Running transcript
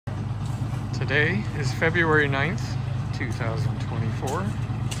Today is February 9th, 2024. I'm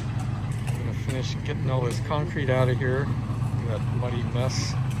gonna finish getting all this concrete out of here. That muddy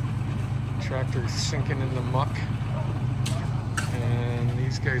mess. Tractor's sinking in the muck. And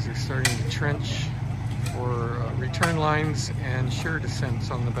these guys are starting to trench for return lines and shear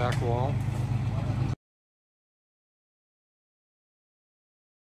descents on the back wall.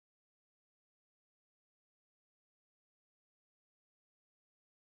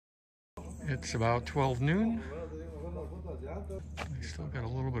 It's about 12 noon. We still got a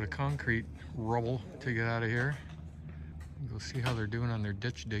little bit of concrete rubble to get out of here. We'll see how they're doing on their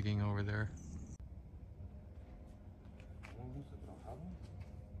ditch digging over there.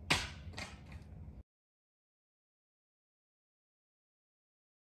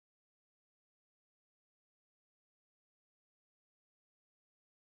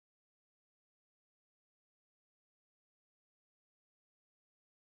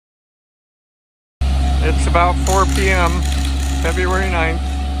 It's about 4 p.m., February 9th.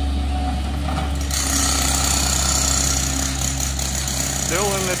 Still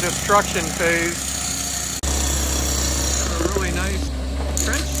in the destruction phase. Got a really nice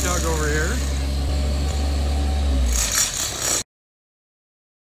trench dug over here.